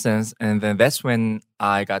absence, and then that's when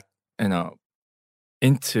I got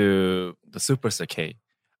into the Superstar K.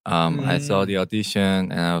 I saw the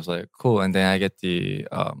audition, and I was like, cool. And then I got the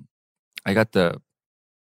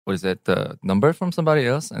the number from somebody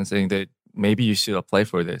else, and saying that maybe you should apply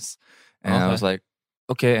for this. And I was like,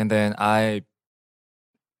 okay. And then I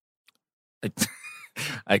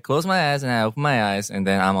close my eyes and I open my eyes, and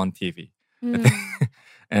then I'm on TV.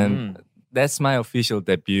 And that's my official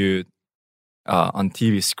debut on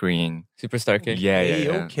TV screen. Superstar K.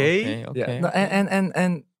 Yeah. Okay. Yeah. No,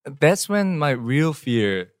 and that's when my real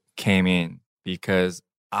fear came in, because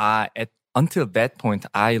until that point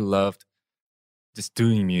I loved just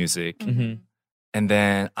doing music, and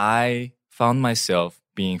then I found myself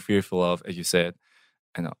being fearful of, as you said,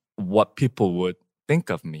 what people would think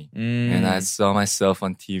of me. And I saw myself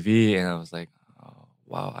on TV, and I was like, oh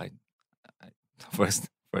wow, I first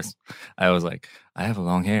I was like, I have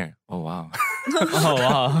long hair. Oh wow. Oh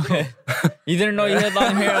wow. Okay. You didn't know you had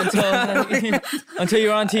long hair until you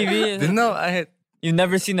were on TV. Didn't know I had. You've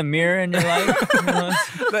never seen a mirror in your life?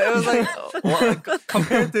 It was like,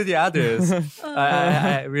 compared to the others,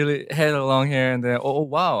 I really had a long hair, and then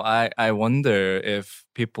wow, I wonder if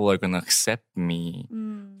people are gonna accept me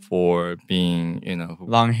for being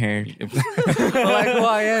long haired, like who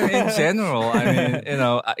I am in general. I mean,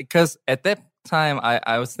 because at that time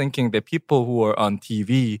I was thinking that people who were on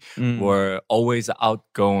TV were always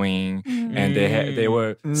outgoing, and they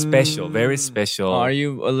were special, very special. Are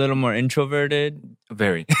you a little more introverted?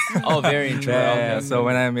 Very. Oh, very introverted. Yeah. So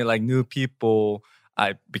when I meet like new people,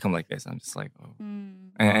 I become like this. I'm just like, oh.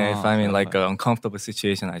 And if I'm in like an uncomfortable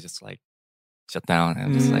situation, I just like shut down, and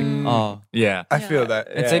I'm just like, oh yeah. I feel that.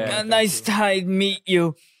 It's like, nice to meet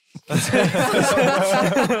you.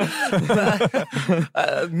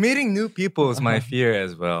 Meeting new people is my fear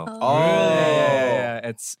as well. Yeah.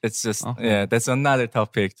 It's just that's another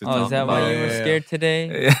topic to talk is that about. why you were scared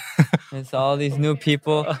today? It's all these new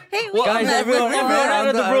people. Hey, Guys, everyone out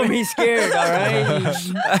of the room, he's scared, all right?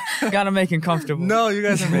 You gotta make him comfortable. No, you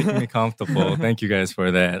guys are making me comfortable. Thank you guys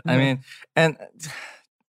for that. I mean, and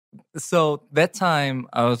so that time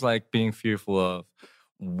I was like being fearful of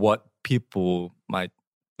what people might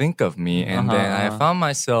think of me, and then I found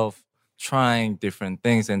myself trying different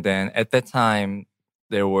things, and then at that time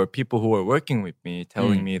there were people who were working with me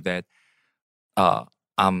telling me that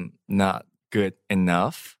I'm not good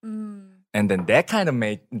enough, and then that kind of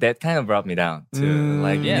brought me down too.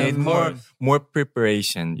 Like you need more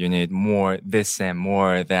preparation, you need more this and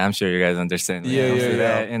more that. I'm sure you guys understand.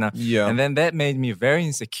 And then that made me very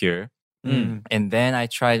insecure, and then I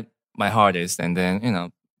tried my hardest, and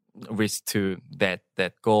then reached to that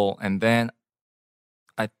goal, and then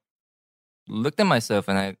I looked at myself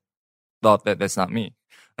and I thought that that's not me.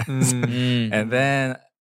 And then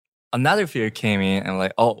another fear came in, and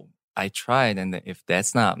like, oh, I tried, and if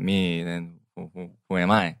that's not me, then who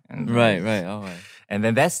am I? And right. Oh, right. And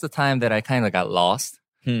then that's the time that I kind of got lost,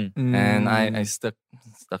 and I stuck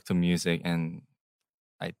to music, and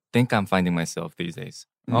I think I'm finding myself these days.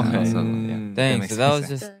 Okay. So, yeah, Thanks. So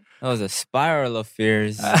that was a spiral of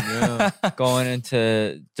fears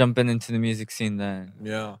jumping into the music scene then.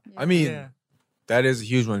 Yeah. I mean, that is a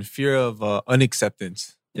huge one. Fear of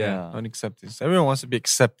unacceptance. Yeah. Unacceptance. Everyone wants to be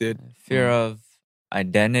accepted. Fear of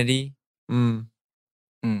identity. And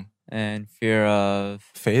fear of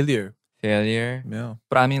failure. Yeah.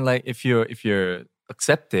 But I mean, like, if you're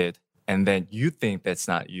accepted, and then you think that's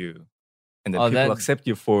not you, and then people accept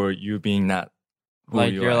you for you being not who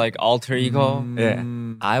like you your are. like alter ego. Yeah,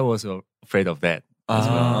 I was afraid of that as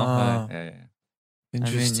well. Yeah.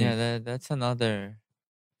 Interesting. I mean, that's another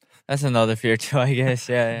fear too, I guess.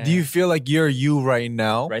 Yeah. Do you feel like you're you right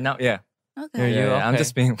now? Right now, yeah. Okay. You're you. I'm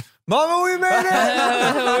just being. Mama, we made it.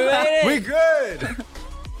 We made it. We good.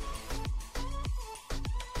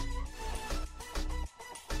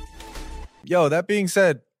 Yo, that being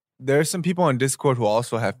said, there's some people on Discord who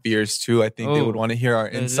also have fears too. I think they would want to hear our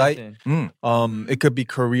insight. It could be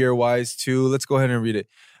career-wise too. Let's go ahead and read it.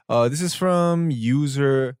 This is from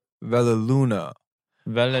user Velaluna.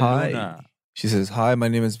 Velaluna. She says, "Hi, my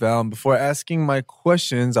name is Val. And before asking my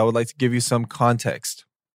questions, I would like to give you some context.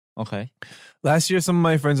 Okay. Last year, some of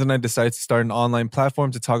my friends and I decided to start an online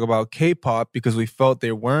platform to talk about K-pop because we felt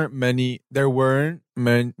there weren't many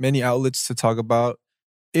outlets to talk about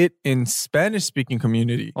it in Spanish-speaking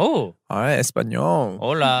community. Oh. All right, español.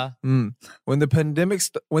 Hola. When the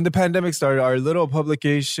pandemic started, our little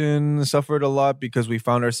publication suffered a lot because we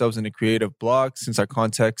found ourselves in a creative block since our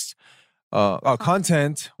content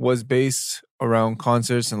was based around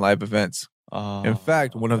concerts and live events. In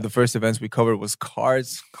fact, one of the first events we covered was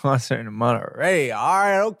Card's concert in Monterey. All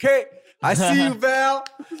right, okay. I see you, Val.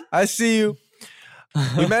 I see you.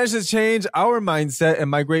 We managed to change our mindset and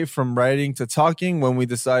migrate from writing to talking when we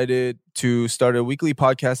decided to start a weekly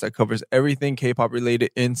podcast that covers everything K-pop related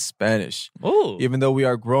in Spanish. Oh. Even though we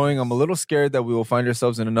are growing, I'm a little scared that we will find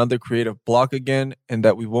ourselves in another creative block again and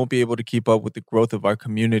that we won't be able to keep up with the growth of our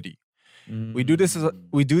community. We do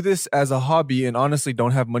this as a hobby and honestly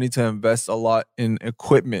don't have money to invest a lot in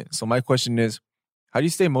equipment. So my question is, how do you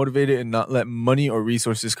stay motivated and not let money or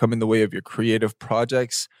resources come in the way of your creative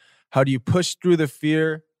projects? How do you push through the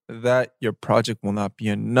fear that your project will not be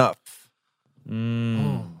enough?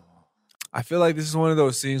 I feel like this is one of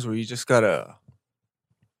those things where you just gotta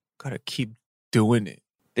keep doing it.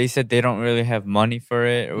 They said they don't really have money for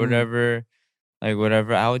it or whatever. Like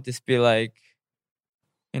whatever. I would just be like,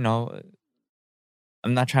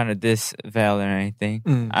 I'm not trying to diss Val or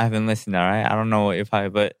anything. I haven't listened, all right? I don't know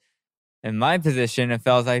but in my position, it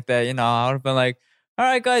felt like that, I would have been like, all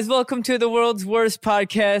right, guys, welcome to the world's worst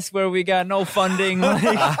podcast where we got no funding. All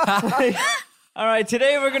right,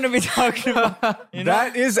 today we're going to be talking about,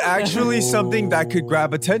 That is actually something that could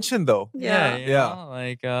grab attention, though.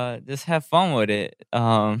 Yeah. Just have fun with it.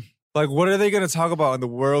 Like, what are they going to talk about on the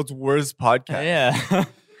world's worst podcast? Yeah.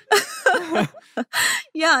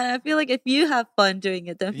 Yeah, and I feel like if you have fun doing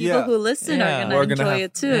it, then people who listen are going to enjoy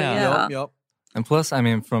it too. Yeah. Yep. And plus,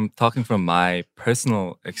 from talking from my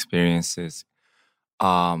personal experiences,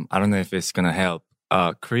 I don't know if it's gonna help.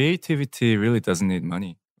 Creativity really doesn't need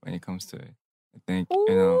money when it comes to it. I think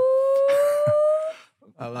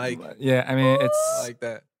I like. Yeah, it's I like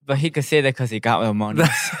that. But he could say that because he got the money.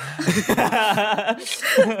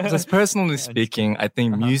 Just personally speaking, I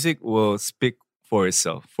think music will speak for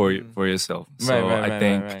itself, for yourself. So I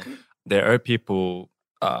think there are people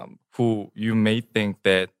who you may think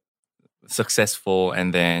that successful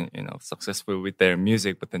and then successful with their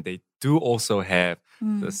music, but then they do also have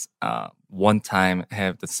this one time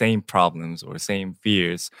have the same problems or same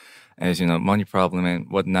fears as money problem and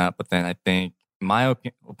whatnot. But then I think my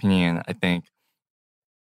opinion, I think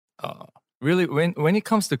really when it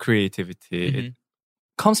comes to creativity, it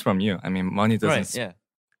comes from you. Money doesn't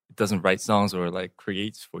it doesn't write songs or like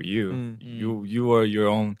creates for you. You are your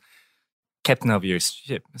own captain of your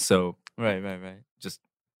ship. So right. Just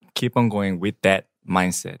keep on going with that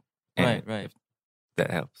mindset. And Right. if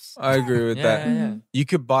that helps. I agree with that. Yeah. You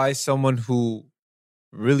could buy someone who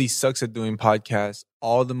really sucks at doing podcasts,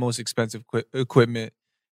 all the most expensive equipment,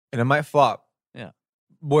 and it might flop. Yeah.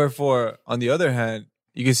 Wherefore, on the other hand,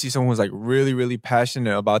 you can see someone who's like really, really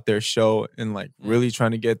passionate about their show and like really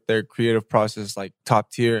trying to get their creative process like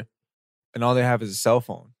top tier, and all they have is a cell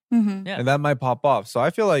phone. Yeah. And that might pop off. So I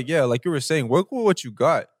feel like, like you were saying, work with what you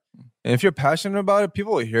got. And if you're passionate about it,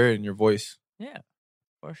 people will hear it in your voice. Yeah.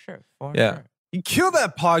 For sure. You killed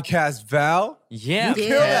that podcast, Val. Yeah. You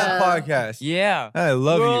killed that podcast. Yeah. I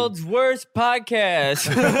love World's worst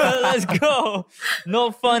podcast. Let's go.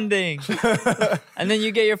 No funding. And then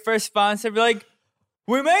you get your first sponsor, be like,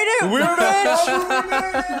 we made it. We made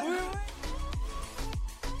it.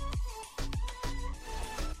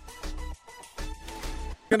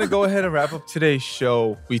 We're going to go ahead and wrap up today's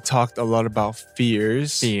show. We talked a lot about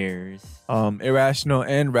fears. Irrational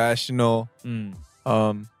and rational.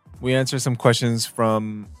 We answered some questions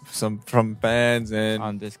from fans and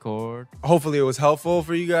on Discord. Hopefully it was helpful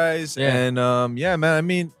for you guys. Yeah. And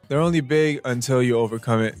man, they're only big until you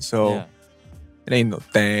overcome it. So it ain't no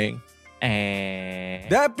thing.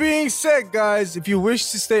 That being said, guys, if you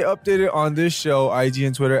wish to stay updated on this show, IG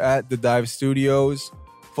and Twitter at The Dive Studios.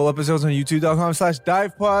 Full episodes on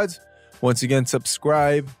youtube.com/divepods. Once again,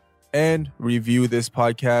 subscribe and review this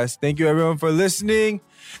podcast. Thank you, everyone, for listening.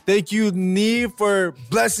 Thank you, NIve, for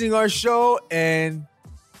blessing our show. And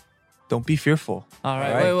don't be fearful. All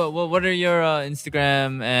right. Wait, what are your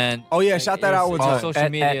Instagram and... Oh, yeah, shout that out one time. Social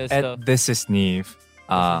media stuff. This is NIve.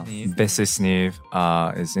 This is NIve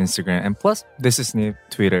is Instagram. And plus, this is NIve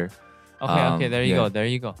Twitter. Okay, there you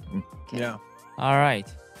go. Yeah. All right.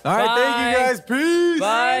 All right, thank you guys. Peace.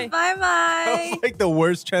 Bye. Bye. That was like the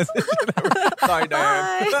worst transition ever. Sorry,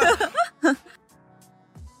 Diane. Bye.